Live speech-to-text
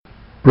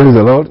Praise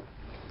the Lord.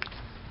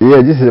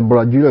 Yeah, this is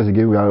Brother Julius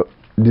again. We are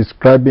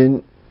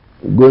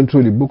going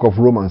through the book of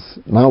Romans.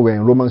 Now we're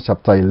in Romans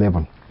chapter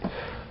 11.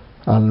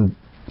 And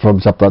from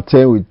chapter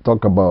 10 we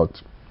talk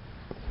about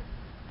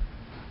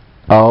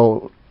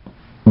how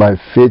by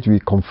faith we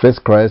confess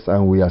Christ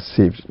and we are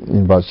saved.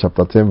 In verse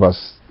chapter 10,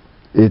 verse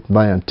 8,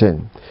 9 and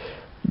 10.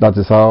 That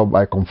is how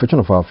by confession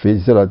of our faith,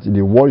 he said that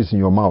the word is in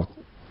your mouth,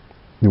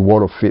 the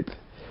word of faith.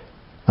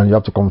 And you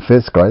have to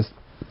confess Christ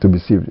to be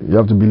saved. You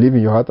have to believe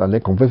in your heart and then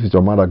confess with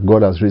your mouth that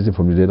God has raised him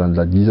from the dead and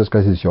that Jesus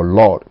Christ is your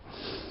Lord.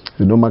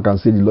 So no man can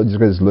say the Lord Jesus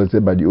Christ is Lord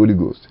except by the Holy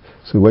Ghost.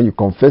 So when you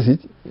confess it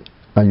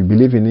and you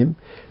believe in him,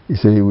 he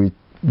said he will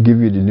give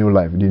you the new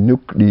life,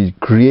 the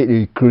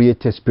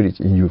created spirit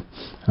in you,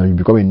 and you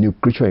become a new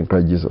creature in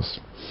Christ Jesus.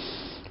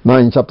 Now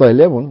in chapter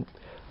 11,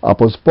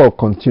 Apostle Paul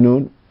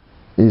continued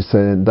his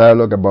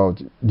dialogue about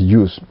the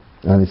Jews,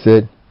 and he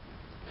said,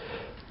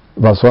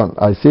 verse 1,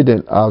 I say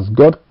then, as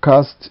God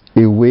cast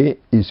away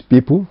his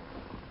people,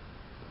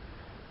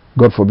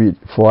 God forbid,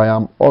 for I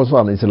am also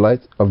an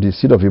Israelite of the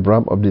seed of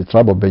Abraham, of the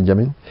tribe of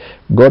Benjamin.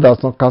 God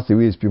has not cast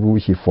away his people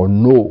which he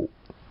foreknow,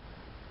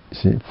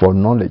 for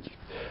knowledge.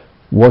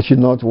 Watch it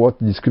not what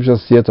the scripture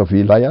saith of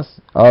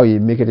Elias, how he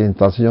maketh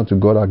intercession to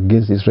God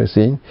against Israel,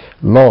 saying,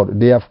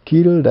 Lord, they have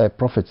killed thy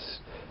prophets,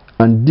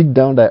 and dig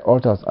down thy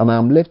altars, and I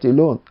am left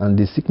alone, and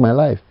they seek my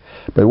life.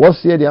 But what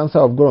saith the answer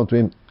of God unto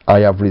him?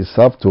 I have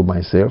reserved to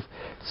myself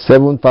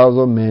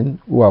 7,000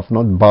 men who have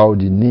not bowed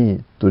the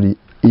knee to the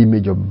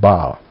image of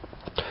Baal.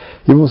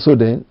 Even so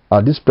then,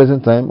 at this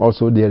present time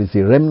also there is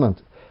a remnant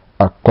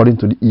according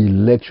to the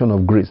election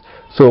of grace.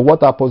 So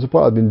what Apostle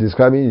Paul has been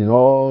describing in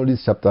all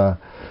this chapter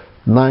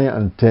 9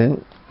 and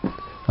 10,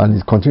 and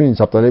he's continuing in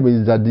chapter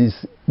 11, is that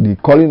the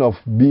calling of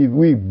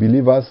we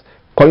believers,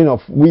 calling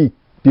of we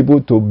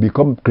people to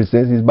become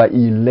Christians is by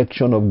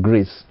election of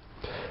grace.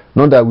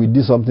 Not that we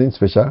did something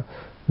special.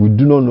 We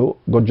do not know.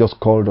 God just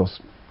called us.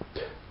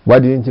 Why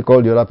didn't he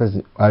call the other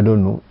person? I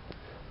don't know.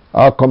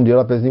 How come the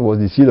other person was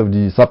the seed of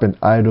the serpent?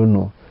 I don't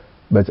know.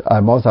 But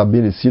I must have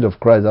been the seed of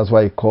Christ. That's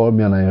why he called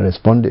me and I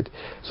responded.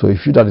 So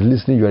if you that is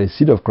listening, you are a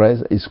seed of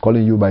Christ, he's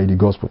calling you by the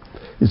gospel.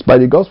 It's by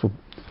the gospel.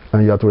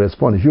 And you have to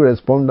respond. If you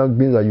respond, that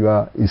means that you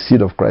are a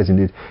seed of Christ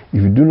indeed.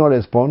 If you do not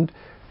respond,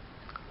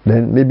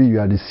 then maybe you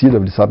are the seed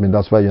of the serpent.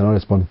 That's why you're not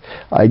responding.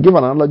 I gave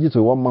an analogy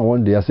to one man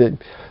one day. I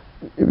said,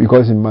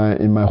 because in my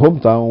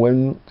hometown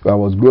when I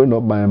was growing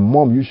up, my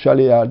mom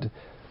usually had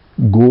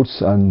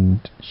goats and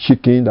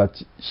chicken that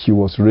she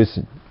was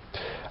raising.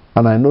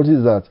 And I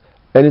noticed that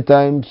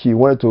anytime she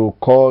wanted to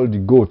call the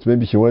goat,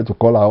 maybe she wanted to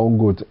call her own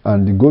goat,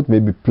 and the goat may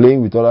be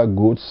playing with other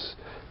goats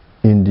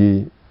in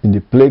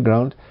the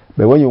playground.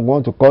 But when you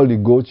want to call the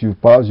goat, you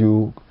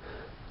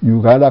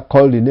either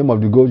call the name of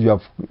the goat.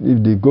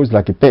 If the goat is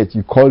like a pet,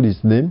 you call his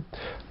name.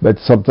 But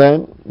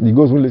sometimes the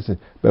goats won't listen.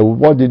 But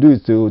what they do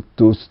is to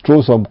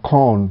throw some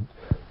corn.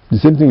 The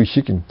same thing with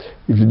chicken.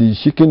 If the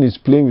chicken is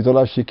playing with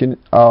other chicken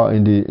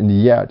in the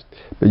yard,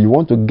 but you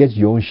want to get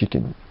your own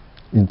chicken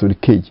into the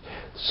cage,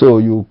 so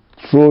you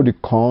throw the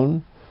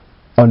corn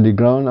on the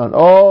ground, and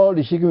all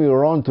the chicken will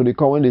run to the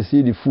corn when they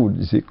see the food.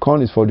 You see,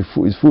 corn is for the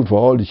food. It's food for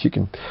all the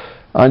chicken.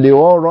 And they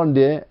all run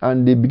there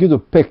and they begin to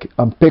peck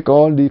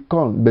all the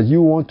corn. But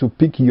you want to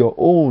pick your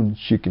own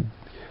chicken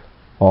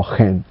or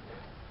hen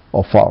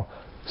or fowl.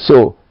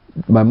 So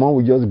my mom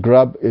will just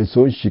grab his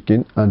own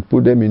chicken and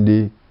put them in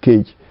the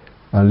cage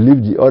and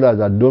leave the others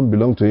that don't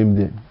belong to him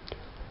there.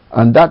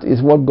 And that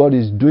is what God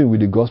is doing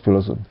with the gospel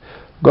also.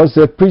 God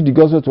said, preach the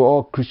gospel to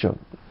all Christians.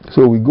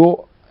 So we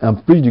go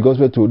and preach the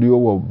gospel to the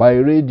whole world by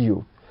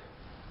radio,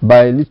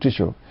 by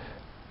literature.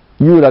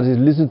 You that is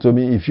listening to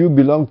me, if you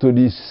belong to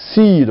the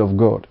seed of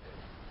God,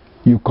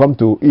 you come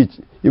to it.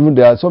 Even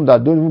there are some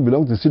that don't even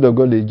belong to the seed of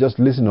God, they just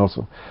listen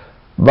also.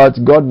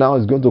 But God now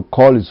is going to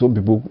call his own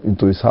people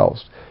into his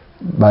house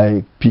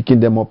by picking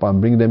them up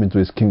and bringing them into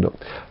his kingdom.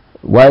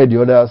 While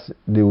the others,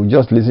 they will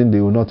just listen, they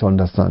will not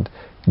understand.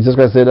 Jesus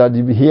Christ said that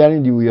the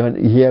hearing you will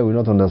hear will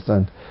not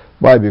understand.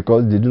 Why?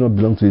 Because they do not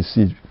belong to his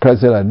seed.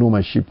 Christ said, I know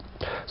my sheep.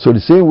 So the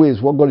same way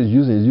is what God is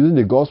using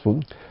the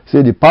gospel.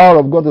 Say the power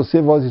of God to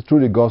save us is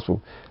through the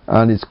gospel.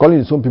 And it's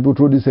calling some people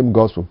through the same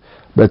gospel.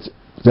 But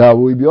there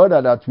will be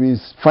others that will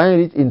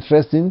find it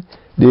interesting.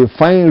 They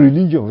find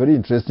religion very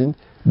interesting.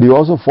 They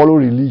also follow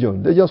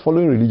religion. They're just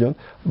following religion.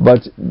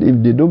 But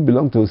if they don't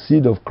belong to the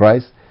seed of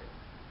Christ,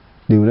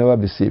 they will never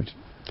be saved.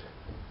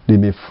 They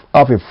may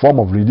have a form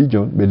of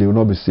religion, but they will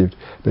not be saved.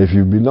 But if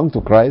you belong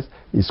to Christ,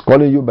 he's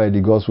calling you by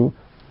the gospel.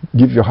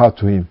 Give your heart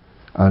to him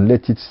and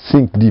let it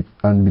sink deep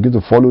and begin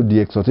to follow the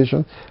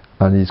exhortation,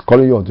 and he's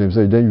calling you unto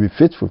himself. Then you'll be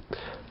faithful.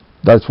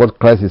 That's what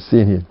Christ is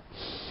saying here.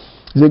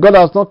 He said, God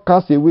has not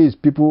cast away his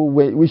people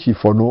which he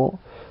foreknow.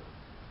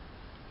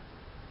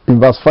 In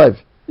verse 5,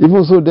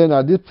 even so then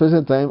at this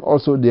present time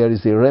also there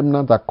is a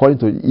remnant according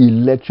to the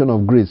election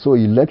of grace. So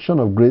election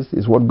of grace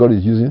is what God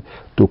is using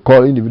to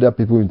call individual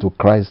people into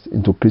Christ,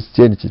 into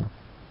Christianity.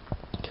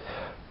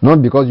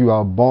 Not because you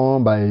are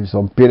born by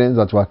some parents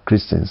that were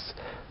Christians.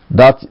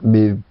 That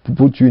may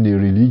put you in a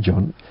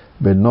religion,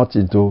 but not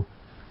into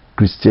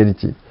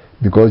Christianity.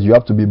 Because you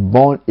have to be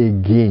born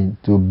again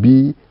to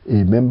be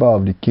a member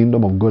of the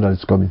kingdom of God that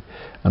is coming.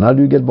 And how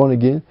do you get born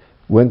again?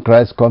 When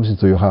Christ comes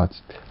into your heart.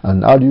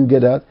 And how do you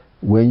get that?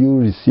 When you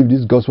receive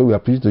this gospel we are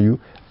preaching to you,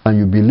 and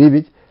you believe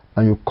it,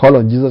 and you call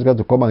on Jesus Christ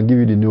to come and give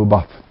you the new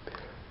birth.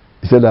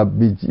 He said that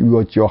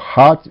with your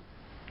heart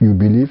you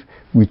believe,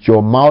 with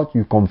your mouth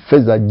you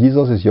confess that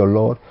Jesus is your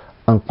Lord,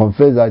 and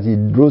confess that He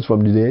rose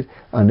from the dead,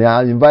 and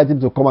then invite Him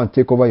to come and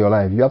take over your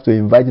life. You have to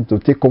invite Him to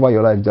take over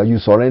your life, that you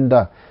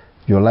surrender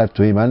your life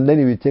to Him, and then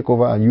He will take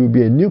over, and you will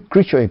be a new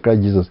creature in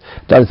Christ Jesus.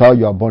 That is how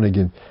you are born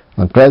again.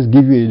 And Christ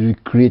give you a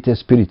recreated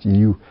spirit in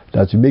you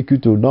that will make you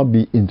to not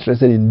be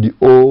interested in the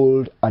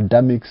old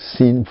Adamic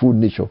sinful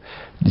nature.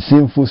 The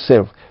sinful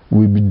self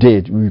will be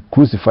dead, will be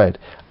crucified,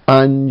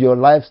 and your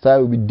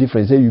lifestyle will be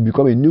different. So you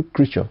become a new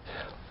creature.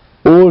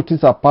 All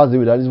things are passed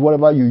away. That is,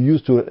 whatever you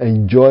used to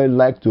enjoy,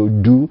 like to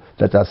do,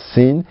 that are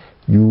sin,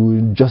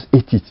 you just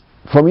eat it.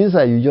 From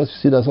inside, you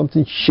just see that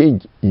something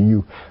changed in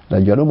you.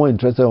 That you are no more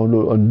interested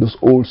on those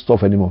old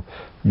stuff anymore.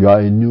 You are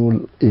a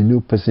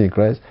new person in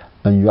Christ,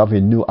 and you have a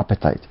new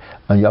appetite,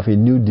 and you have a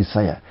new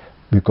desire,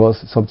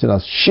 because something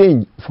has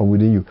changed from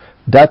within you.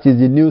 That is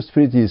the new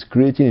spirit He is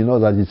creating in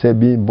us, as He said,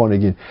 being born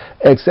again.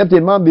 Except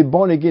a man be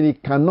born again, he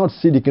cannot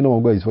see the kingdom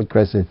of God, is what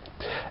Christ said.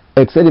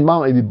 Except a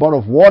man be born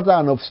of water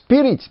and of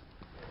spirit,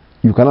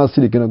 you cannot see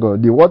the kingdom of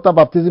God. The water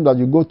baptism that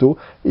you go to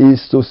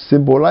is to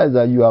symbolize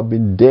that you have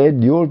been dead.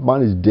 The old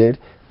man is dead,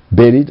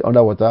 buried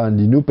under water, and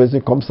the new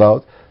person comes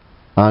out,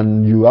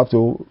 and you have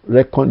to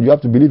you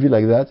have to believe it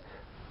like that.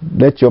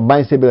 Let your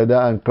mind say like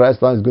that, and Christ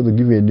is going to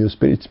give you a new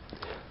spirit.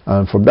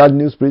 And from that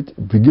new spirit,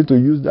 begin to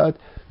use that,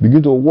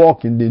 begin to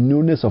walk in the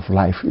newness of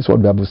life. Is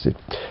what the Bible says.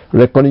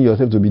 Reckoning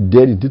yourself to be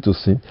dead indeed to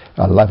sin,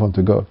 and life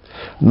unto God.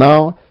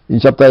 Now, in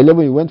chapter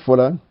 11, he went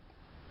further.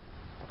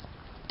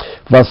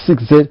 Verse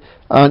 6 said,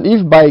 and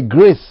if by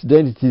grace,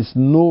 then it is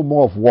no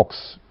more of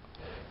works.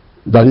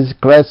 That is,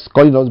 Christ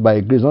calling us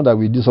by grace, not that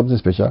we do something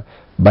special.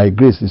 By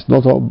grace, it's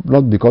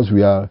not because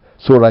we are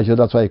so righteous,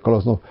 that's why He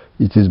calls us. No,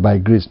 it is by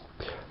grace.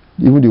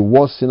 Even the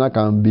worst sinner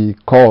can be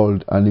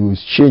called, and he will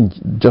change,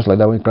 just like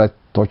that when Christ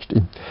touched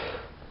him.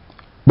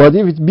 But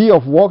if it be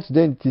of works,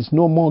 then it is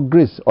no more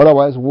grace.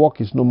 Otherwise,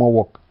 work is no more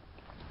work.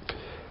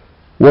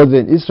 Well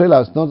then, Israel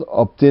has not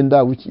obtained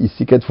that which he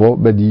seeketh for,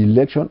 but the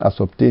election has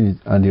obtained it,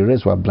 and the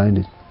rest were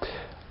blinded.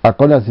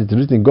 According as it is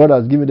written, God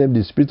has given them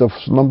the spirit of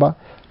slumber,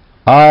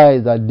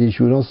 eyes that they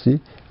should not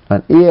see,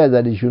 and ears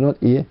that they should not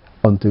hear,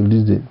 until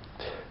this day.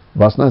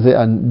 Verse 9 says,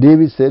 and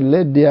David said,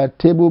 let their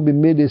table be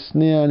made a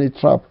snare and a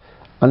trap,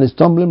 and a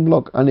stumbling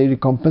block, and a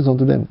recompense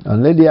unto them.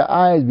 And let their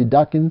eyes be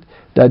darkened,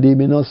 that they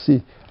may not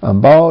see,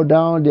 and bow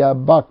down their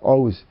back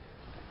always.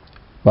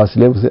 Verse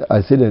 11 says,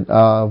 I say then,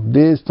 have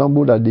they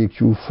stumbled that they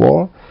should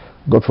fall?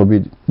 God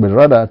forbid. But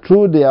rather,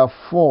 through their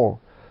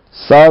fall,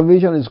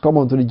 salvation is come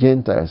unto the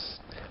Gentiles,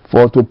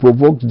 for to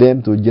provoke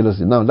them to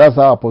jealousy. Now, that's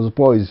how Apostle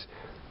Paul is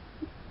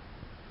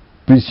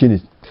preaching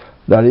it.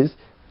 That is,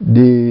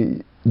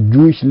 the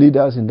Jewish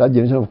leaders in that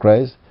generation of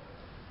Christ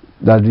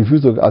that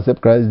refused to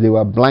accept Christ, they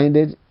were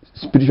blinded,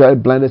 spiritually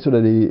blinded, so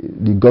that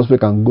the gospel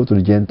can go to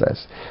the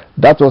Gentiles.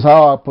 That was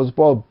how Apostle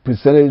Paul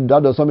presented.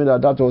 That was something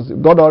that was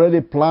God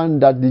already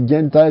planned, that the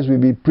Gentiles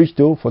will be preached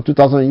to for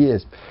 2,000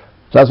 years.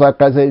 That's why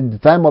Christ said the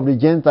time of the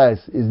Gentiles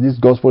is this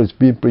gospel is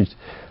being preached.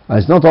 And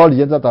it's not all the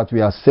Gentiles that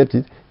we accept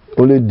it,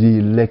 only the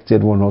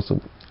elected one also.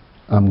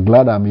 I'm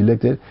glad I'm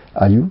elected.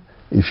 Are you?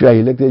 If you are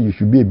elected, you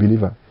should be a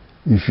believer.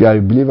 If you are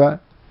a believer,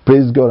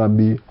 praise God and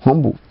be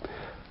humble.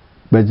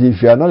 But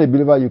if you are not a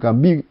believer, you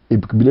can be a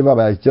believer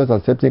by just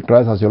accepting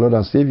Christ as your Lord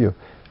and Savior.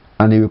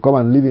 And He will come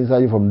and live inside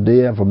you from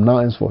there and from now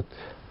henceforth.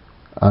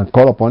 And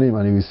call upon Him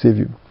and He will save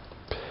you.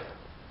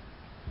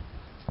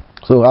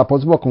 So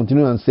Apostle Paul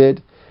continued and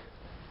said,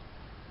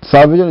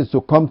 salvation is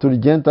to come to the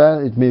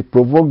Gentiles. It may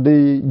provoke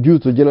the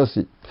Jews to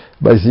jealousy.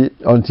 But you see,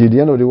 until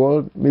the end of the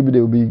world, maybe they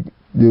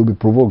will be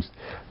provoked.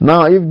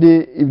 Now, if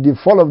the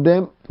fall of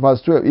them, verse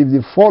 12, if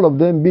the fall of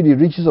them be the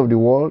riches of the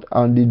world,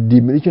 and the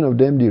diminution of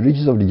them the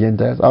riches of the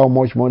Gentiles, how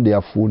much more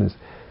their fullness?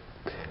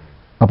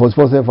 Apostle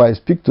Paul said, if I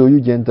speak to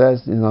you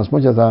Gentiles,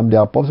 inasmuch as I am the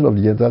apostle of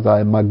the Gentiles,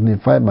 I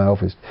magnify my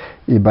office.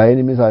 If by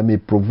any means I may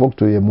provoke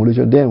to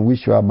emulation them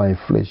which are my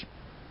flesh.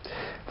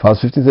 Verse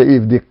 15 says,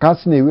 if the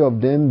casting away of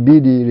them be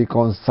the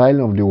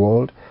reconciling of the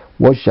world,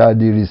 what shall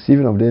the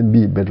receiving of them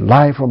be but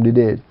life from the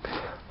dead?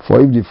 For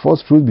if the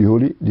first fruit be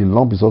holy, the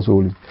lump is also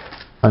holy.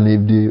 And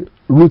if the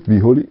root be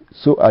holy,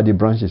 so are the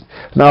branches.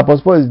 Now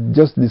Apostle Paul is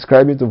just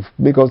describing to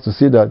make us to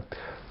see that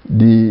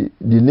the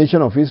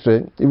nation of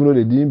Israel, even though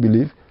they didn't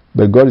believe,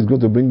 but God is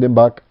going to bring them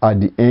back at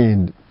the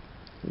end.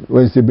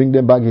 When you say bring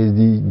them back, is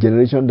the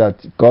generation that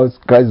Christ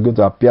is going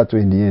to appear to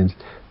in the end.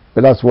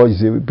 But that's what you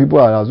say. People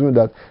are assuming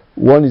that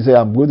when you say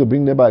I'm going to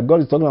bring them back,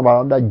 God is talking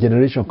about that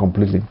generation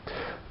completely.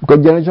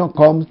 Because generation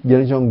comes,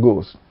 generation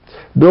goes.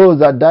 Those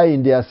that die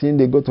in their sin,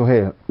 they go to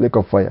hell, lake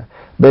of fire.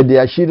 But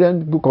their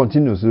children go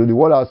continue. So the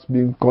world has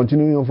been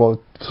continuing for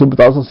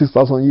 2,000,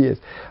 6,000 years.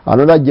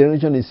 Another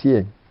generation is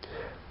here.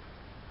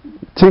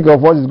 Think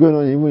of what is going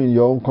on even in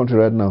your own country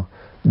right now.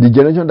 The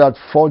generation that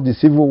fought the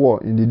civil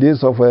war in the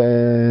days of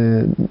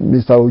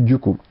Mr.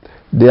 Ojukwu,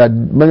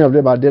 many of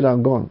them are dead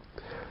and gone.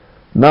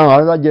 Now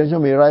another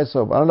generation may rise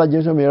up. Another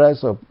generation may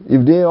rise up.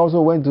 If they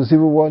also went to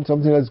civil war,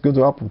 something else is going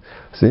to happen.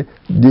 See,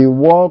 the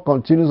war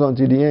continues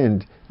until the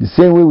end. The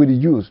same way with the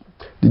Jews.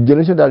 The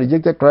generation that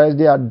rejected Christ,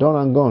 they are done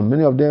and gone.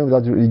 Many of them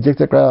that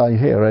rejected Christ are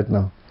here right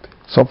now,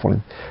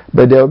 suffering.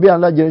 But there will be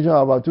another generation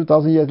about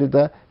 2,000 years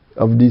later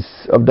of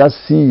that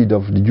seed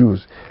of the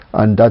Jews,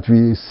 and that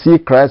we see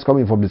Christ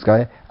coming from the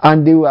sky,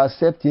 and they will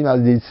accept him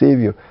as the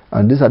Savior.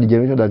 And these are the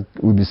generation that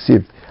will be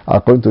saved,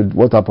 according to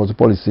what Apostle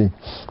Paul is saying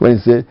when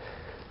he said,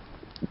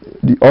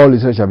 all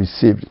Israel shall be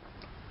saved.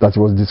 That he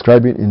was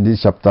describing in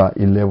this chapter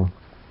 11.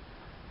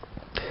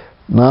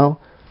 Now,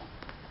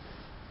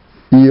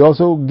 he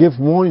also gave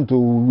warning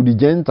to the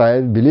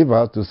Gentile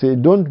believers to say,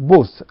 don't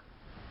boast.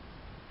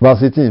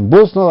 Verse 18,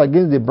 boast not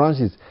against the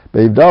branches,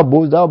 but if thou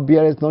boast, thou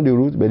bearest not the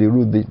root, but the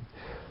root thee.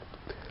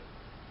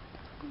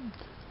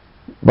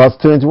 Verse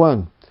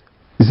 21,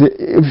 he said,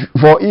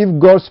 for if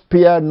God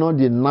spared not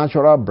the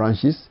natural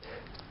branches,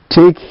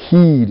 take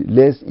heed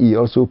lest he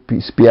also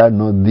spare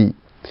not thee.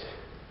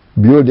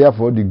 Behold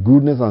therefore the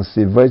goodness and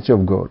severity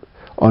of God.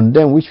 On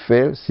them which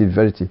fell,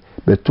 severity,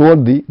 but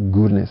toward thee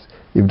goodness.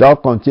 If thou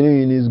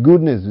continue in his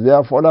goodness,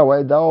 therefore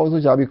otherwise thou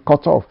also shalt be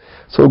cut off.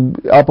 So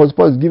Apostle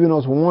Paul is giving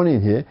us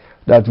warning here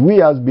that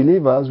we as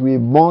believers, we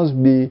must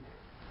be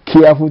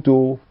careful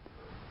to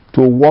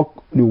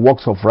walk the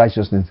works of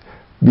righteousness.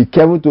 Be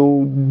careful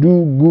to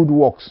do good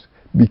works.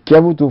 Be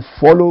careful to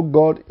follow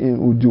God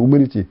in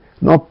humility,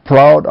 not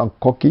proud and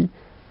cocky,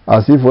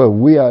 as if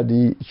we are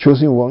the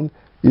chosen one.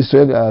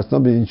 Israel has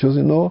not been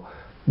chosen. No,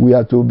 we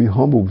are to be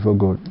humble before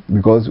God,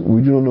 because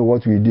we do not know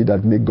what we did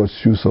that made God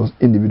choose us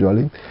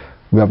individually.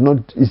 We have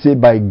not, he said,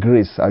 by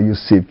grace are you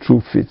saved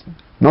through faith,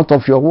 not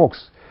of your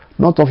works,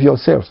 not of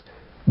yourselves,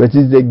 but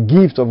it's the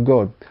gift of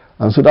God.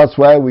 And so that's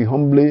why we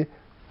humbly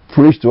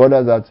preach to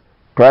others that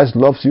Christ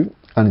loves you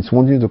and is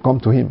wanting you to come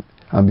to him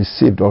and be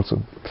saved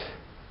also.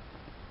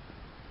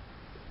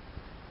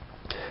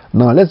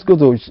 Now let's go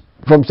to,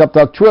 from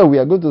chapter 12, we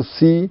are going to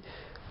see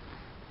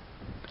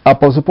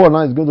Apostle Paul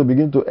now is going to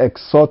begin to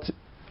exhort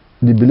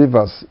the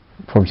believers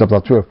from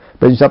chapter 12.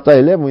 But in chapter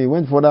 11, he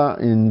went further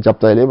in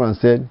chapter 11 and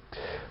said,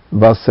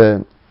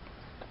 verse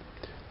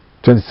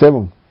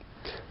 27,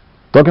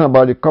 talking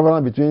about the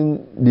covenant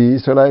between the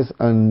Israelites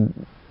and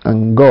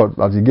God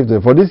that he gave to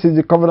them. For this is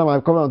the covenant I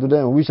have covenant to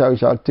them, which I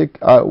shall take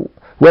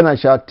when I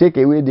shall take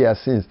away their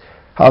sins.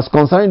 As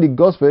concerning the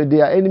gospel,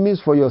 they are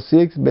enemies for your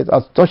sakes, but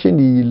as touching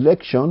the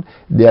election,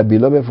 they are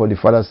beloved for the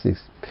Father's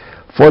sakes.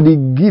 For the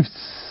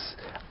gifts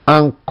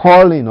and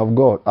calling of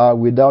God are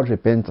without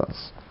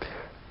repentance.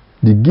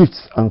 The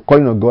gifts and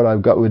calling of God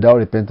are without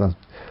repentance.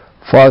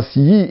 For as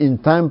ye in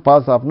time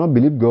past have not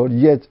believed God,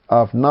 yet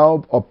have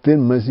now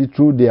obtained mercy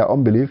through their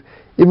unbelief,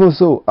 even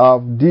so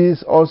have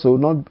these also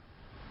not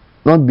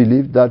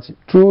believed, that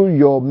through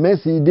your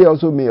mercy they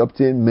also may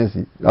obtain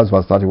mercy. That's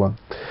verse 31.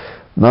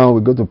 Now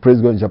we go to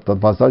praise God in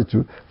verse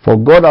 32. For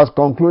God has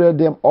concluded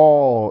them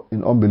all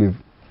in unbelief.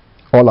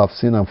 All have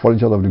sinned and fallen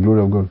short of the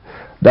glory of God,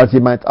 that he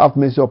might have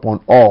mercy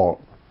upon all.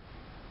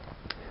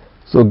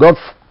 So God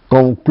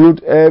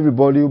conclude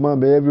everybody,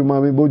 every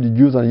man, both the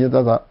Jews and the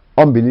Gentiles, are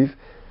unbelief,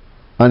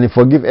 and he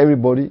forgive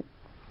everybody,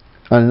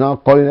 and now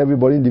calling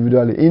everybody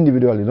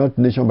individually, not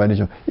nation by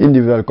nation,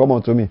 individually, come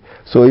unto me.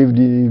 So if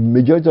the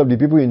majority of the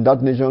people in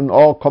that nation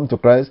all come to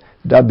Christ,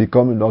 that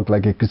becomes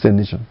like a Christian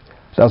nation.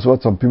 That's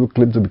what some people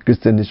claim to be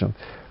Christian nation.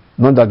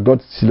 Not that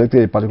God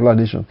selected a particular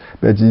nation,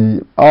 but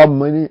how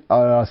many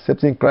are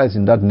accepting Christ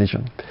in that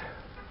nation?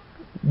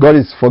 God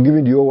is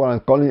forgiving the whole world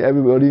and calling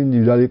everybody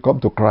individually come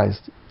to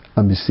Christ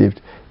and be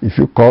saved. If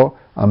you call,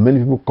 and many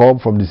people come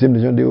from the same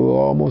nation, they will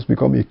almost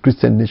become a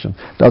Christian nation.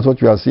 That's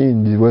what you are seeing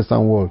in the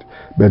Western world.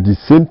 But the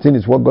same thing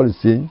is what God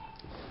is saying.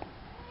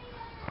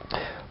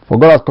 For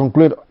God has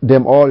concluded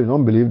them all in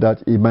unbelief,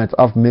 that he might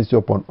have mercy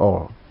upon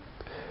all.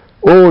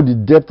 Oh, the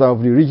depth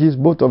of the riches,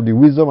 both of the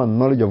wisdom and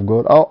knowledge of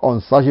God! How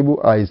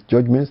unsearchable are his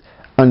judgments,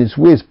 and his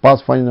ways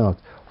past finding out.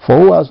 For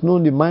who has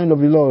known the mind of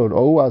the Lord, or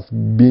who has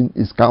been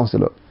his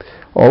counselor,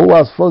 or who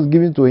has first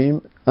given to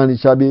him, and it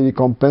shall be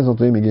recompensed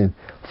unto him again?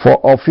 For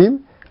of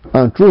him,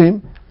 and through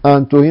him,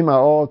 and to him are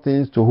all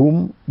things, to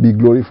whom be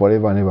glory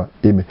forever and ever.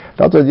 Amen.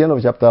 That was the end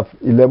of chapter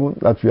 11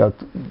 that we are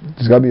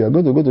describing. We are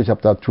going to go to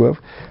chapter 12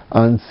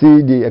 and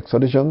see the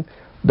exhortation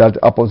that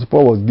Apostle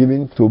Paul was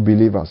giving to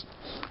believers.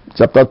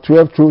 Chapter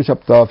 12 through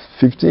chapter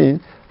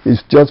 15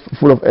 is just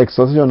full of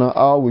exhortation on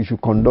how we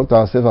should conduct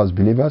ourselves as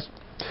believers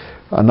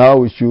and how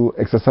we should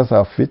exercise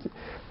our faith.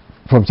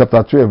 From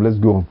chapter 12, let's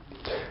go.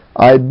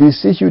 I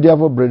beseech you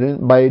therefore,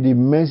 brethren, by the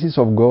mercies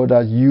of God,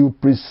 that you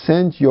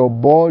present your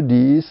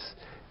bodies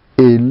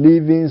a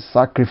living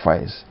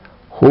sacrifice,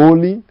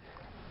 holy,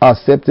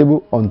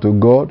 acceptable unto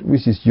God,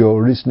 which is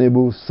your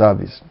reasonable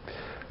service.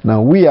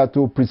 Now we are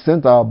to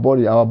present our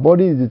body. Our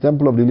body is the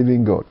temple of the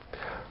living God.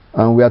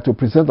 And we are to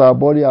present our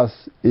body as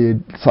a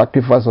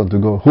sacrifice unto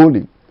God,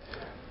 holy,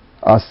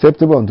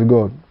 acceptable unto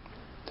God.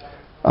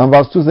 And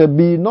verse 2 says,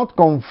 be not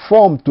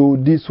conformed to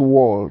this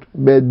world,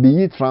 but be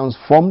ye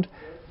transformed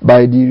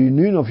by the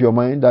renewing of your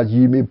mind, that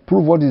ye may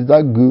prove what is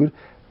that good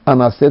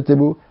and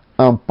acceptable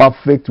and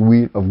perfect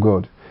will of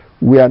God.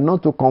 We are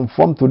not to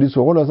conform to this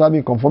world. What does that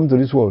mean, conform to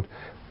this world?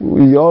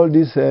 With all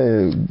these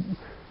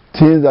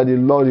things that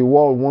the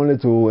world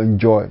wanted to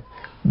enjoy,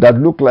 that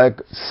look like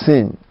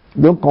sin,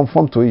 don't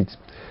conform to it.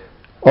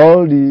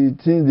 All the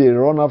things they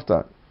run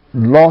after,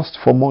 lust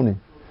for money,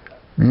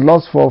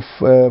 lust for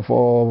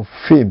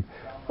fame,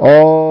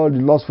 all the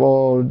lust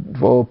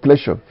for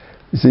pleasure.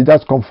 You see,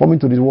 that's conforming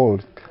to this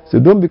world. So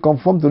don't be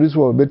conformed to this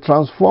world, but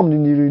transformed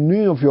in the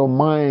renewing of your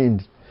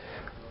mind,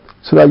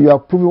 so that you are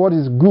proving what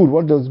is good,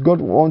 what does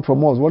God want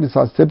from us, what is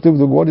acceptable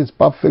to God, what is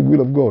perfect will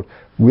of God.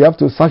 We have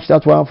to search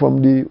that one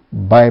from the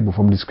Bible,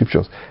 from the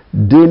scriptures.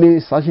 Daily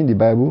searching the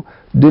Bible,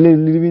 daily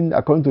living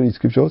according to the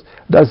scriptures.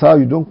 That's how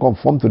you don't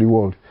conform to the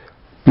world.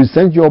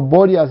 Present your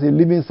body as a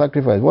living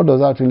sacrifice. What does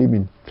that really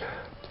mean?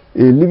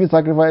 A living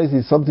sacrifice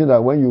is something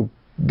that when you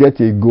get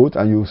a goat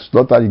and you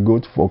slaughter the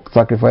goat for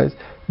sacrifice,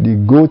 the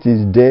goat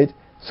is dead,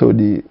 so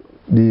the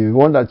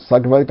one that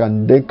sacrifice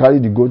can then carry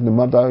the goat. No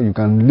matter, you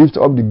can lift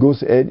up the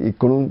goat's head, it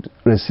couldn't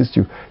resist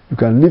you. You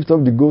can lift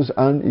up the goat's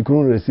hand, it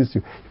couldn't resist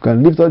you. You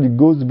can lift up the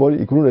goat's body,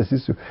 it couldn't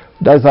resist you.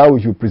 That's how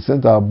we should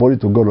present our body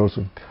to God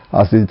also,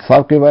 as a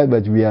sacrifice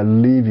that we are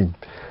living.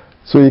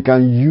 So He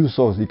can use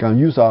us, He can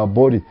use our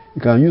body, He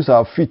can use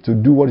our feet to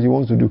do what He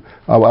wants to do.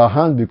 Our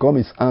hands become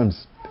His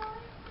hands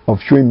of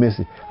showing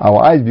mercy.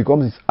 Our eyes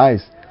become His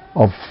eyes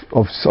of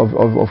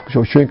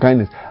showing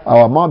kindness.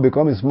 Our mouth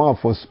becomes His mouth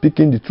for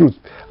speaking the truth.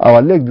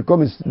 Our legs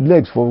become His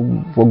legs for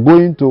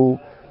going to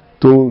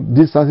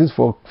distances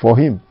for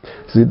Him.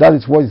 See, that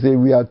is what He says.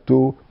 We are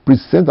to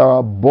present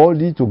our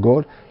body to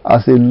God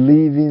as a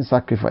living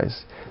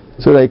sacrifice,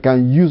 so that He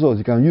can use us.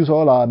 He can use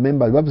all our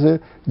members. The Bible says,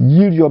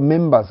 yield your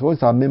members. What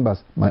is our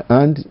members? My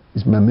hand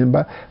is my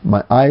member,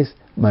 my eyes,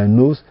 my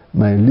nose,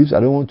 my lips.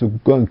 I don't want to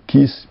go and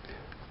kiss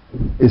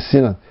a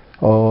sinner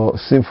or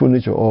sinful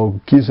nature, or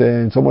kiss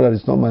someone that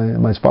is not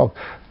my spouse.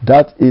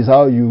 That is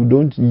how you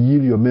don't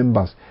yield your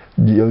members.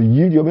 You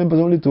yield your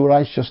members only to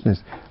righteousness,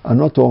 and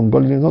not to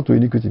ungodliness, not to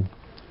iniquity.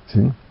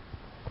 See?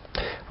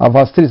 And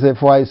verse 3 says,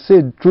 for I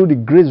said, through the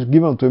grace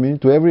given unto me,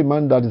 to every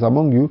man that is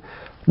among you,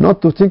 not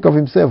to think of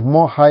himself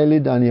more highly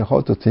than he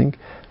ought to think,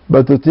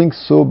 but to think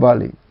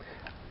soberly,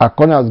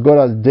 according as God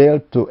has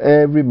dealt to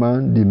every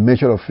man the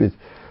measure of faith.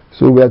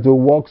 So we are to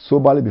walk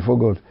soberly before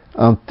God,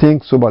 and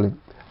think soberly,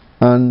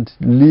 and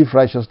live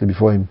righteously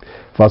before Him.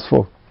 Verse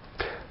 4.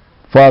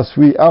 For as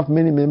we have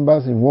many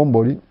members in one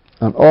body,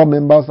 and all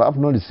members have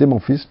not the same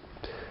office,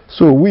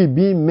 so we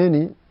being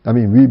many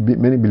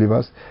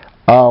believers,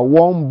 are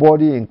one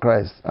body in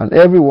Christ, and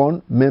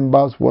everyone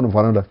members one of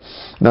another.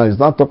 Now it's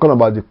not talking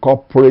about the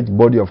corporate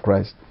body of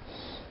Christ,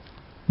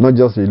 not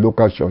just a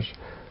local church.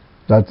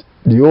 That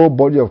the whole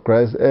body of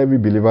Christ, every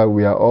believer,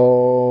 we are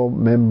all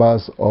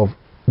members of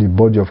the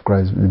body of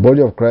Christ. The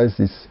body of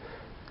Christ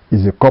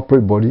is a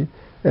corporate body.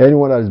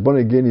 Anyone that is born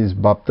again is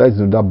baptized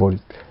into that body.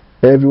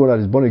 Everyone that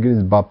is born again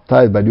is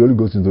baptized by the Holy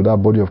Ghost into that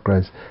body of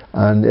Christ.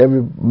 And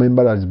every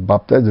member that is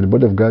baptized in the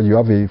body of Christ, you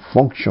have a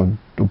function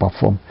to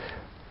perform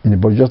in the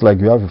body. Just like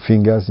you have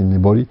fingers in the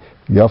body,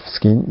 you have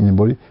skin in the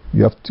body,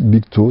 you have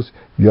big toes,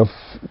 you have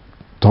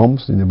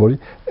thumbs in the body.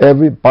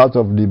 Every part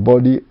of the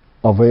body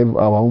of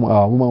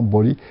our woman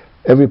body,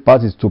 every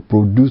part is to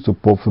produce, to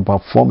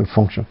perform a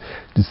function.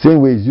 The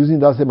same way is using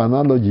that same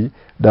analogy,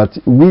 that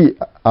we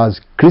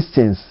as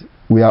Christians,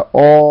 we are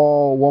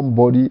all one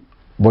body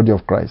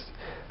of Christ,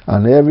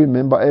 and every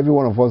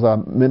one of us are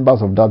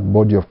members of that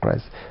body of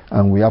Christ,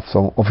 and we have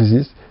some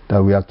offices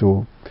that we have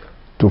to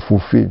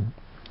fulfill,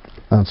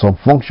 and some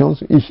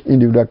functions each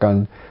individual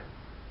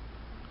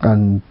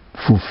can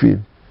fulfill.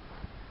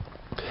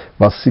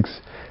 Verse 6.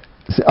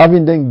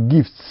 Having then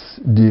gifts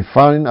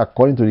differing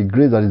according to the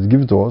grace that is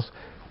given to us,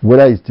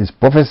 whether it is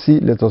prophecy,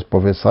 let us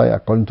prophesy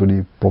according to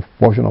the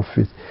proportion of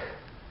faith.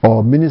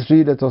 Or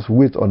ministry, let us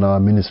wait on our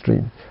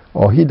ministry.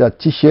 Or he that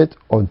teacheth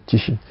on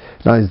teaching.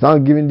 Now it's now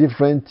giving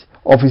different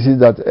offices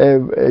that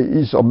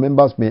each of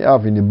members may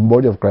have in the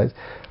body of Christ.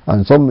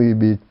 And some may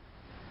be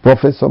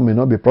prophets, some may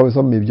not be prophets,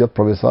 some may just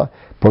prophesy,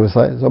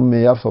 some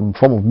may have some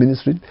form of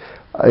ministry.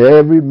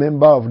 Every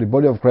member of the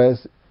body of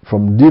Christ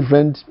from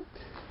different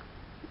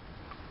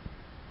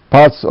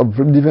parts of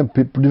different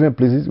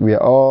places, we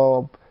are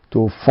all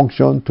to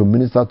function, to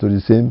minister to the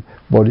same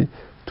body,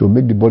 to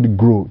make the body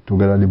grow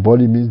together. The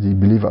body means the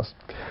believers.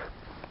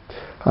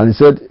 And he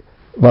said,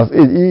 verse 8,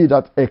 he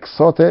that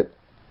exhorted,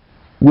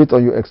 wait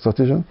on your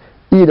exhortation.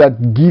 He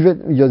that giveth,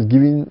 just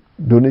giving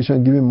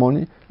donation, giving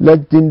money,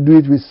 let him do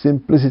it with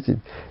simplicity.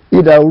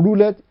 He that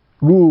ruleth,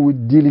 rule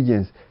with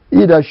diligence.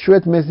 He that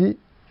showeth mercy,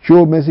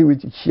 show mercy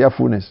with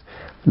cheerfulness.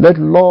 Let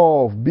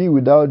love be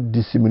without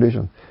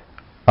dissimulation.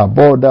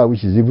 Abhor that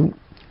which is evil,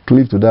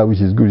 cleave to that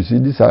which is good. You see,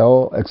 these are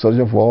all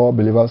exhortation for all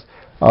believers,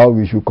 how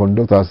we should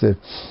conduct ourselves.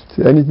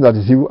 See, anything that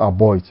is evil,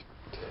 avoid,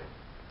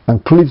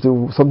 and cleave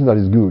to something that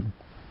is good.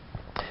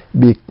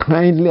 Be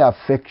kindly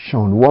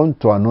affection one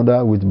to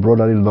another with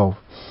brotherly love.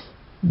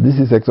 This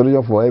is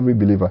exhortation for every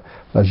believer,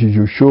 that you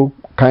should show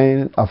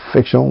kind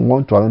affection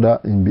one to another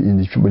in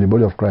the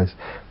body of Christ,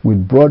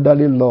 with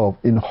brotherly love,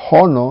 in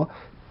honor,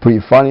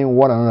 preferring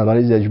one another. That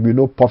is, there should be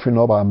no puffing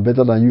up. I'm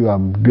better than you,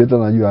 I'm greater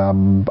than you,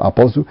 I'm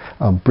apostle,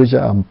 I'm preacher,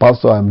 I'm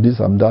pastor, I'm this,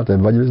 I'm that,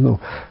 evangelist. No,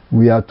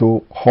 we are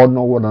to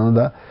honor one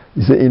another.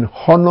 He said, in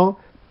honor,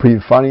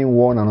 preferring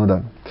one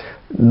another.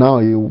 Now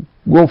you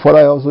go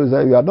further also, is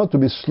that you are not to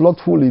be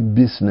slothful in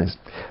business.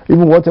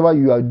 Even whatever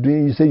you are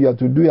doing, you say you have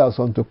to do it as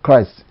unto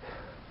Christ.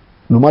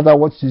 No matter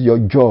what is your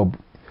job,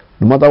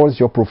 no matter what is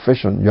your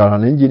profession, you are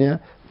an engineer,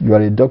 you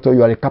are a doctor,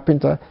 you are a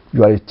carpenter,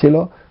 you are a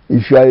tailor.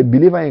 If you are a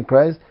believer in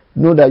Christ,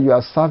 know that you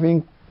are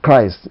serving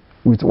Christ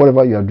with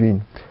whatever you are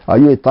doing. Are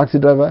you a taxi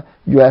driver?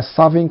 You are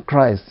serving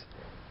Christ,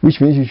 which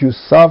means you should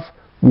serve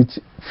with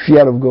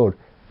fear of God,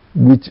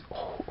 with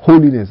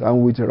holiness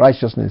and with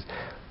righteousness.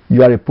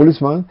 You are a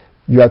policeman,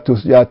 you are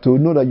to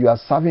know that you are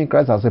serving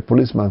Christ as a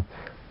policeman.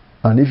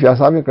 And if you are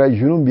serving Christ, you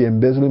shouldn't be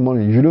embezzling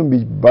money, you shouldn't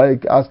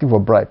be asking for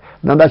bribe.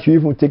 None that you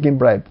even taking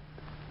bribe.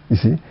 You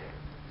see,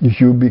 you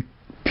should be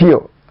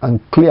pure and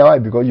clear. Why?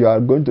 Because you are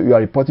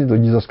reporting to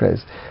Jesus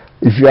Christ.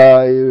 If you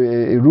are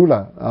a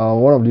ruler,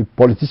 one of the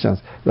politicians,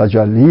 that you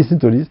are listening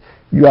to this,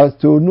 you have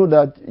to know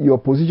that your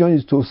position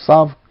is to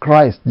serve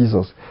Christ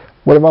Jesus.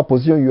 Whatever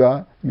position you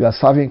are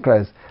serving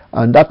Christ.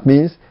 And that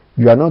means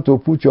you are not to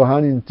put your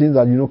hand in things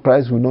that you know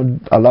Christ will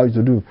not allow you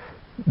to do.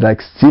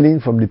 Like stealing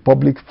from the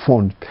public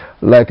fund.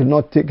 Like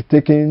not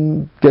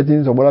getting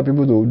some other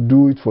people to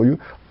do it for you.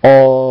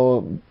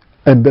 Or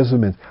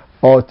embezzlement.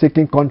 Or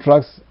taking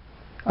contracts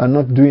and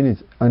not doing it.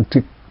 And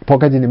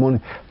pocketing the money,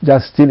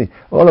 just stealing.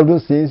 All of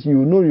those things, you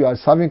know you are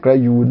serving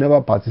Christ, you will never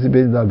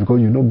participate in that,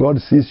 because you know God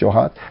sees your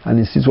heart and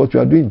He sees what you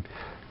are doing.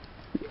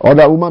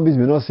 Other human beings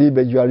may not see,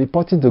 but you are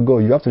reporting to God.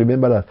 You have to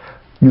remember that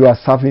you are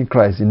serving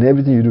Christ in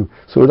everything you do.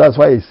 So that's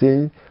why He's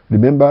saying,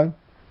 remember,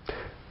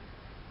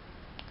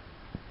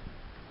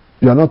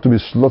 you are not to be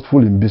slothful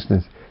in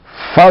business.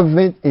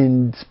 Fervent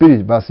in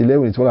spirit, verse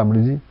 11 is what I'm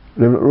reading.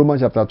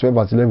 Romans chapter 12,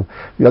 verse 11.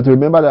 You have to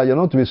remember that you are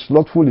not to be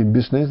slothful in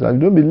business, and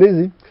don't be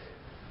lazy.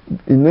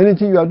 In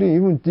anything you are doing,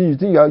 even you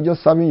think you are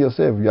just serving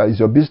yourself, it's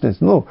your business.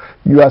 No,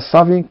 you are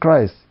serving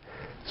Christ.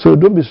 So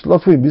don't be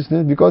slothful in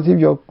business, because if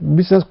your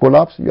business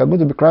collapses, you are going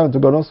to be crying to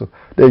God also.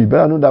 Then you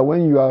better know that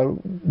when you are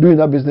doing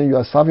that business, you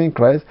are serving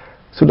Christ,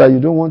 so that you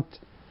don't want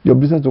your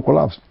business to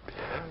collapse.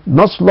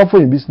 Not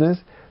slothful in business,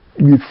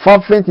 be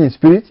fervent in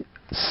spirit,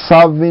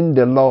 serving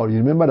the Lord. You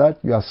remember that?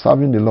 You are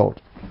serving the Lord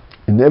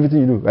in everything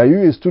you do. Are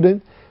you a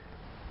student?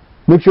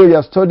 Make sure you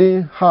are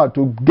studying hard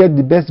to get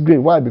the best grade.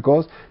 Why?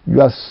 Because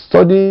you are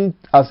studying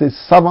as a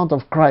servant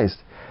of Christ.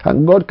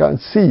 And God can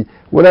see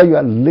whether you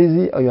are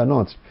lazy or you are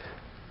not.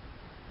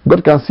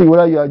 God can see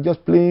whether you are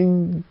just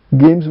playing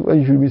games when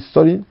you should be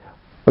studying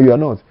or you are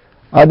not.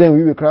 And then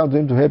we will cry out to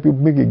Him to help you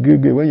make a great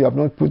grade when you have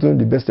not put on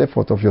the best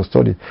effort of your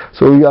study.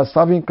 So you are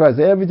serving Christ.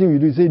 Everything you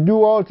do, you say,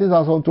 do all things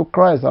as unto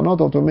Christ and not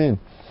unto men.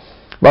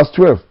 Verse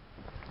 12.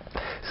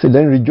 So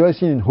then,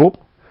 rejoicing in hope,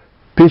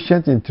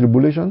 patient in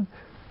tribulation,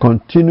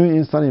 continuing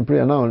instant in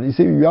prayer. Now, you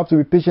see, you have to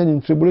be patient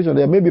in tribulation.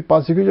 There may be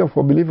persecution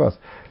for believers.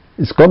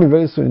 It's coming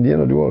very soon in the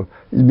end of the world.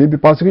 It may be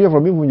persecution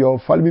from even your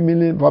family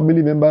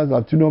members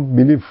that do not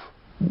believe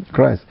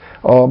Christ.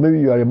 Or maybe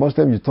you are a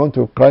Muslim, you turn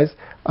to Christ,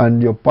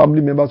 and your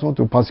family members want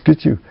to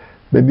persecute you.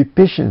 But be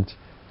patient.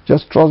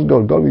 Just trust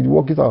God. God will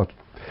work it out.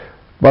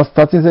 Verse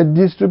 13 said,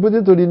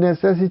 distributing to the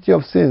necessity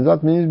of saints.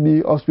 That means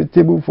be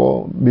hospitable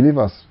for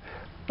believers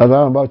that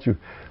are about you.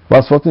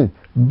 Verse 14,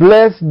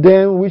 bless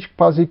them which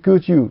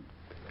persecute you.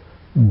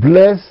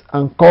 Bless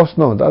and curse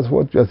not. That's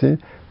what you are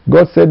saying.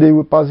 God said they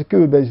will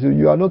persecute you, but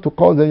you are not to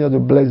curse them, you are to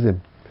bless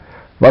them.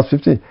 Verse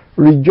 15,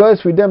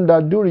 rejoice with them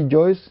that do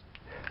rejoice,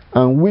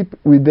 and weep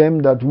with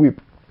them that weep.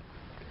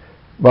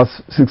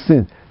 Verse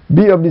 16,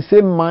 be of the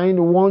same mind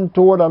one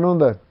toward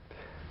another.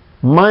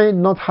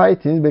 Mind not high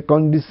things, but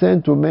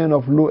condescend to men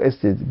of low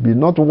estate. Be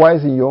not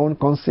wise in your own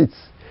conceits.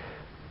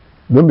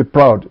 Don't be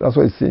proud. That's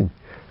what it's saying.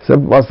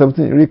 Verse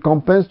 17,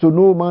 recompense to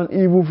no man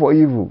evil for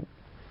evil.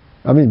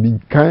 I mean,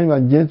 be kind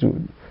and gentle.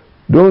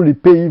 Don't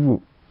repay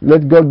evil.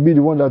 Let God be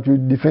the one that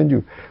will defend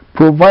you.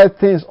 Provide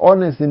things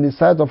honest in the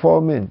sight of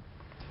all men.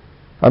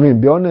 I mean,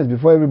 be honest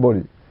before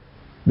everybody.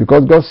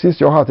 Because God sees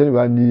your heart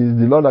anyway, and He is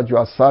the Lord that you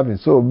are serving.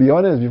 So be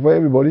honest before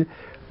everybody,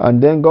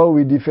 and then God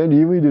will defend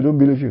you even if they don't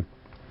believe you.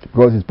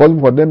 Because it's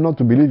possible for them not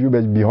to believe you,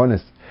 but be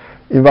honest.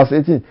 In verse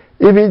 18,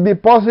 if it be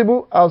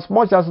possible, as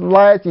much as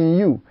light in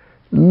you,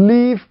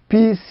 live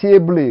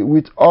peaceably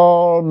with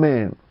all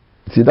men.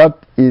 See,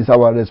 that is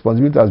our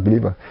responsibility as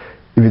believers.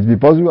 If it be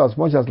possible, as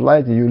much as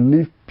light in you,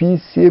 live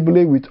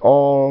peaceably with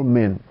all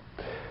men.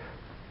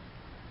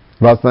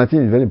 Verse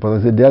 19 is very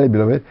important. Say, dearly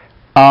beloved,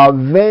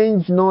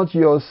 avenge not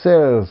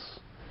yourselves.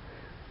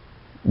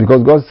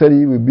 Because God said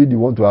He will be the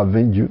one to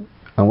avenge you.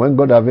 And when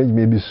God avenges,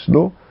 may be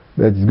slow,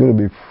 but it's going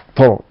to be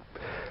thorough.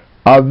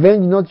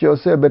 Avenge not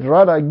yourself, but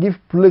rather give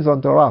place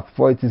unto wrath.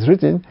 For it is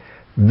written,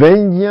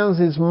 vengeance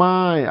is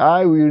mine,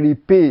 I will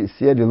repay,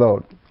 saith the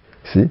Lord.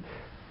 See?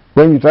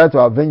 When you try to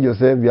avenge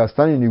yourself, you are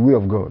standing in the way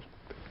of God.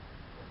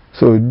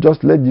 So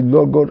just let the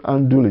Lord God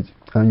handle it,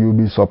 and you'll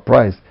be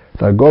surprised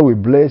that God will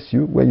bless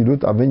you when you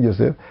don't avenge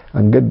yourself,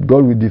 and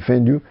God will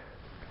defend you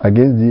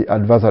against the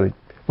adversary.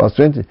 Verse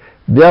 20.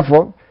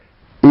 Therefore,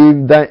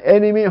 if thy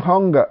enemy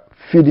hunger,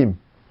 feed him.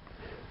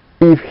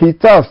 If he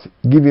thirst,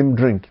 give him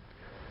drink.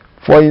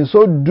 For in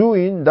so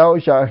doing thou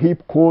shalt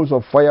heap coals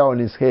of fire on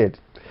his head.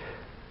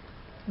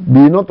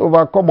 Be not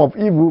overcome of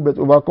evil, but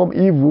overcome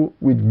evil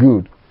with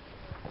good.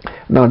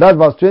 Now that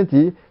verse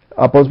 20,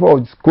 Apostle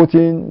Paul is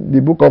quoting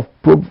the book of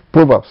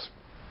Proverbs.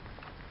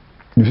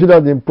 You see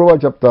that in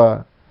Proverbs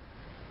chapter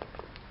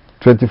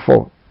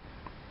 24.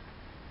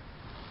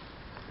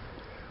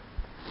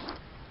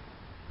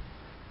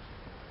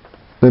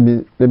 Let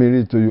me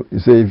read it to you. It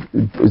says,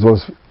 it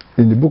was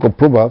in the book of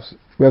Proverbs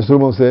where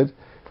Solomon said,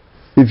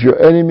 if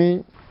your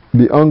enemy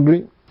be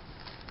hungry,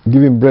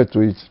 give him bread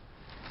to eat.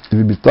 If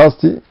he be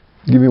thirsty,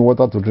 give him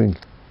water to drink.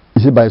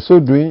 He said, by so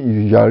doing,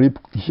 you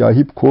shall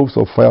heap coals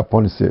of fire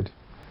upon his head.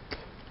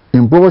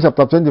 In Proverbs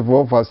chapter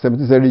 24, verse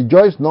 17, it says,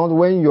 rejoice not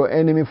when your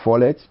enemy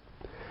falleth,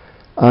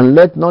 and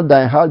let not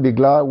thy heart be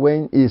glad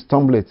when he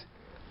stumbleth,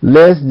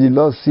 lest the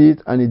Lord see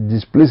it and it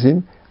displease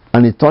him,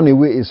 and he turn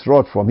away his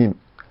wrath from him.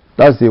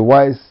 That's the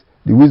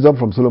wisdom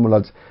from Solomon.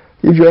 That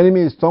if your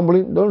enemy is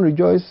stumbling, don't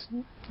rejoice,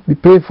 be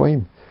praying for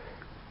him.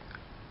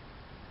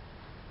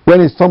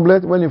 When he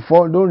stumbleth, when he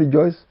falls, don't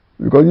rejoice,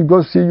 because if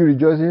God see you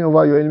rejoicing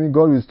over your enemy,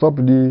 God will stop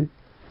the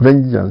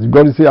vengeance. If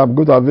God will say, I'm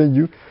going to avenge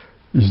you,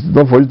 it's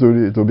not for you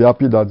to be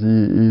happy that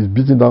he is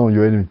beating down on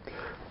your enemy.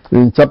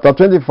 In chapter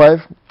 25,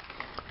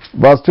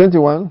 verse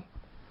 21,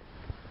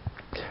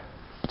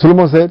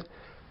 Solomon said,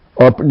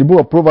 or in the book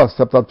of Proverbs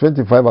chapter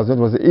 25, verse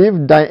 21,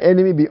 if thy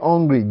enemy be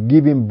hungry,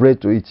 give him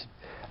bread to eat,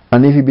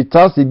 and if he be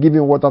thirsty, give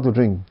him water to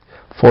drink.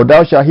 For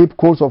thou shalt heap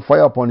coals of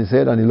fire upon his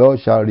head, and the Lord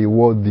shall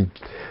reward thee.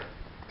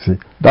 See,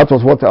 that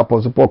was what the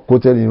Apostle Paul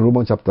quoted in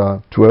Romans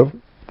chapter 12,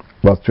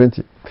 verse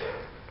 20.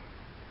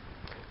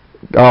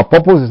 Our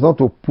purpose is not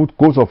to put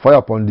coals of fire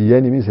upon the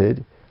enemy's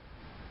head,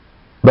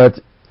 but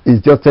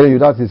it's just telling you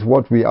that is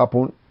what will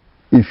happen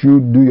if you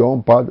do your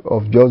own part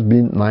of just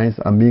being nice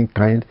and being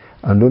kind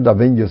and don't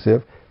avenge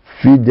yourself.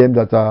 Feed them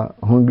that are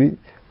hungry,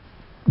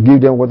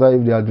 give them water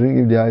if they are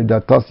drinking, if they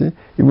are thirsty,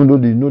 even though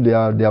they know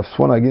they have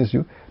sworn against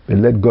you, but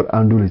let God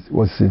handle it.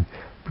 What's it?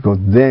 Because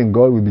then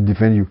God will be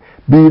defending you.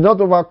 Be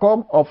not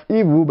overcome of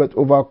evil, but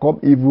overcome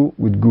evil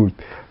with good.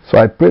 So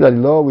I pray that the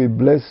Lord will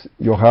bless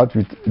your heart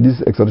with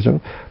this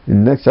exhortation.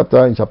 In the next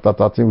chapter, in chapter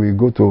 13, we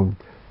go to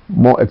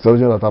more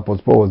exhortation that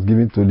Apostle Paul was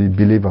giving to the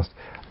believers.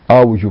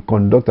 How we should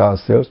conduct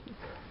ourselves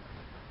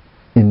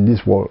in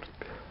this world.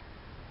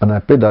 And I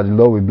pray that the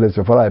Lord will bless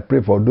you. Father, I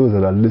pray for those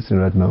that are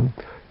listening right now.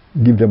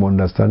 Give them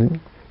understanding.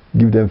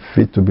 Give them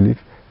faith to believe.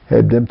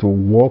 Help them to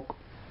walk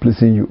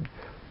pleasing you.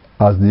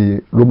 As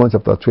the Romans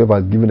chapter 12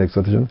 has given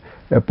exhortation,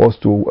 help all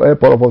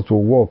of us to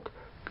walk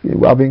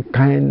having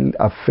kind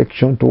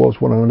affection towards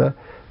one another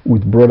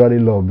with brotherly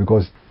love,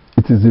 because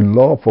it is the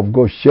love of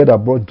God shed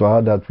abroad to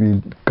her that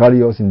will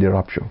carry us in the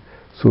rapture.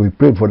 So we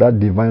pray for that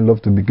divine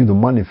love to begin to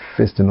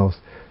manifest in us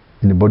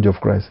in the body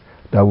of Christ,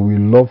 that we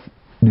will love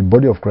the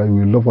body of Christ, we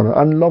will love one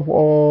another and love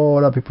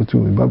all other people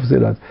too. The Bible says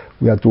that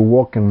we are to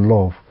walk in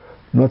love,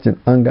 not in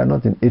anger,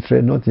 not in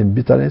hatred, not in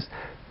bitterness.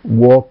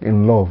 Walk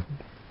in love.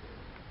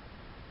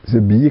 So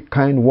be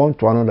kind one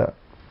to another,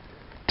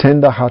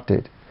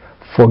 tender-hearted,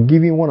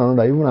 forgiving one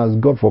another, even as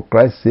God for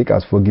Christ's sake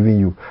has forgiven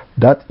you.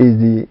 That is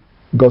the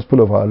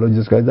gospel of our Lord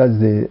Jesus Christ. That is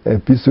the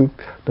epistle,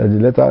 that the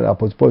letter the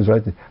Apostle Paul is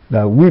writing,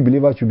 that we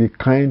believers should be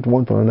kind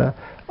one to another,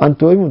 and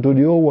to even to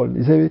the whole world.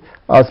 He said,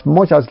 as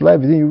much as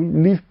life is in you,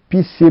 live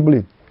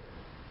peaceably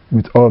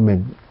with all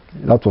men.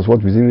 That was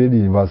what we read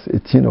in verse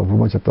 18 of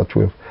Romans chapter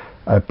 12.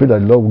 I pray that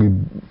the Lord will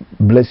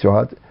bless your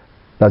heart,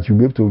 that you'll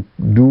be able to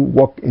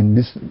walk in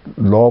this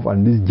love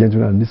and this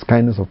gentleness and this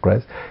kindness of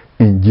Christ,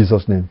 in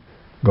Jesus' name.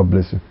 God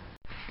bless you.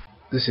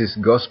 This is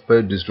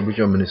Gospel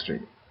Distribution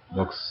Ministry,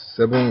 Box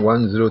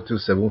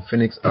 71027,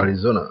 Phoenix,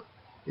 Arizona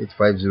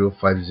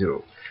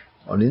 85050.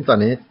 On the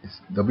internet, it's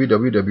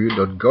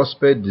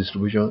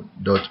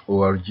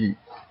www.gospeldistribution.org.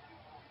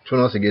 Join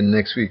us again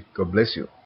next week. God bless you.